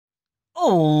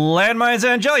Landmines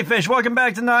and jellyfish, welcome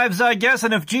back to Knives, I guess,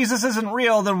 and if Jesus isn't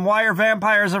real, then why are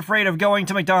vampires afraid of going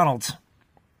to McDonald's?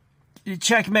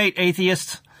 Checkmate,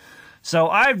 atheists. So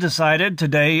I've decided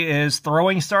today is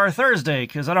Throwing Star Thursday,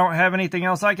 because I don't have anything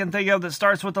else I can think of that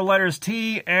starts with the letters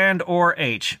T and or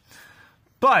H.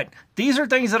 But these are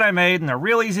things that I made, and they're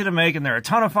real easy to make, and they're a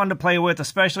ton of fun to play with,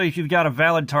 especially if you've got a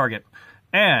valid target.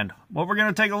 And what we're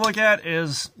going to take a look at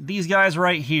is these guys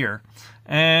right here.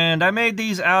 And I made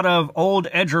these out of old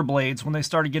edger blades when they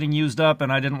started getting used up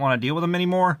and I didn't want to deal with them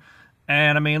anymore.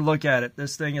 And I mean, look at it.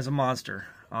 This thing is a monster.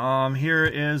 Here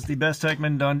is the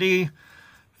Bestechman Dundee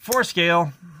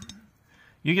 4-scale.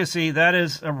 You can see that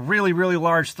is a really, really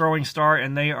large throwing star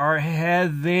and they are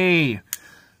heavy.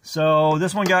 So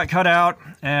this one got cut out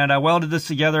and I welded this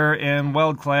together in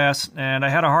weld class and I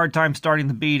had a hard time starting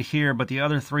the bead here, but the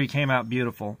other three came out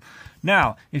beautiful.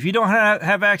 Now, if you don't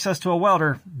have access to a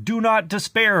welder, do not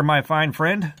despair, my fine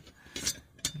friend.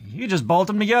 You just bolt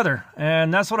them together.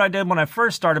 And that's what I did when I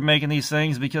first started making these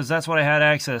things because that's what I had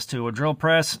access to, a drill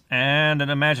press and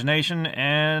an imagination,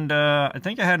 and I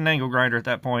think I had an angle grinder at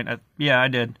that point. Yeah, I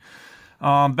did.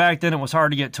 Back then it was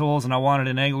hard to get tools and I wanted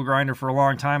an angle grinder for a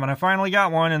long time and I finally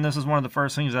got one and this is one of the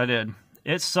first things I did.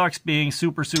 It sucks being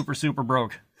super, super, super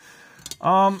broke.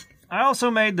 I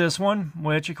also made this one,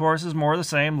 which of course is more of the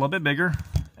same, a little bit bigger.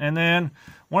 And then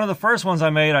one of the first ones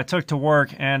I made I took to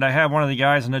work and I had one of the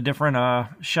guys in a different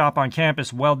shop on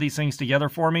campus weld these things together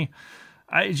for me.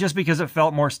 Just because it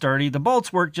felt more sturdy. The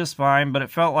bolts worked just fine, but it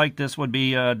felt like this would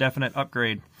be a definite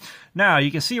upgrade. Now,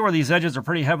 you can see where these edges are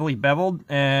pretty heavily beveled,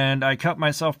 and I cut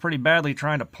myself pretty badly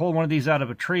trying to pull one of these out of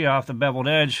a tree off the beveled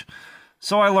edge.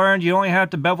 So I learned you only have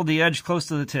to bevel the edge close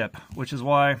to the tip, which is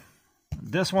why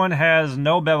this one has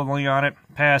no beveling on it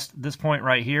past this point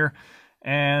right here,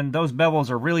 and those bevels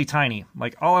are really tiny.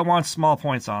 Like, all I want is small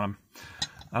points on them.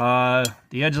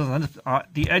 The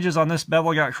edges on this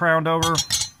bevel got crowned over.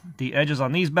 The edges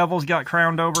on these bevels got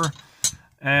crowned over,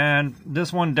 and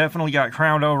this one definitely got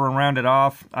crowned over and rounded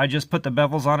off. I just put the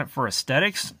bevels on it for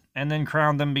aesthetics, and then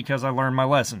crowned them because I learned my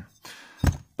lesson.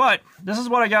 But this is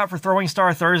what I got for Throwing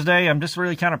Star Thursday. I'm just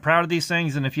really kind of proud of these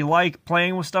things, and if you like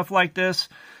playing with stuff like this,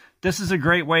 this is a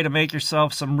great way to make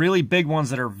yourself some really big ones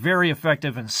that are very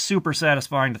effective and super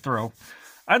satisfying to throw.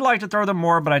 I'd like to throw them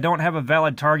more, but I don't have a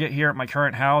valid target here at my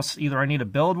current house. Either I need to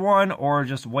build one or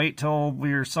just wait till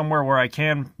we're somewhere where I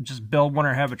can just build one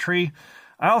or have a tree.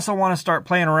 I also want to start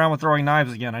playing around with throwing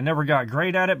knives again. I never got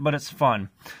great at it, but it's fun.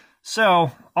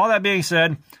 So, all that being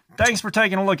said, thanks for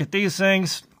taking a look at these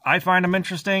things. I find them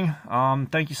interesting.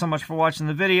 Thank you so much for watching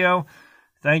the video.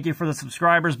 Thank you for the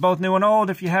subscribers, both new and old.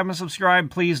 If you haven't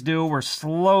subscribed, please do. We're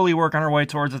slowly working our way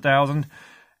towards 1,000.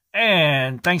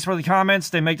 And thanks for the comments.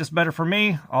 They make this better for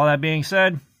me. All that being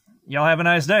said, y'all have a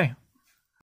nice day.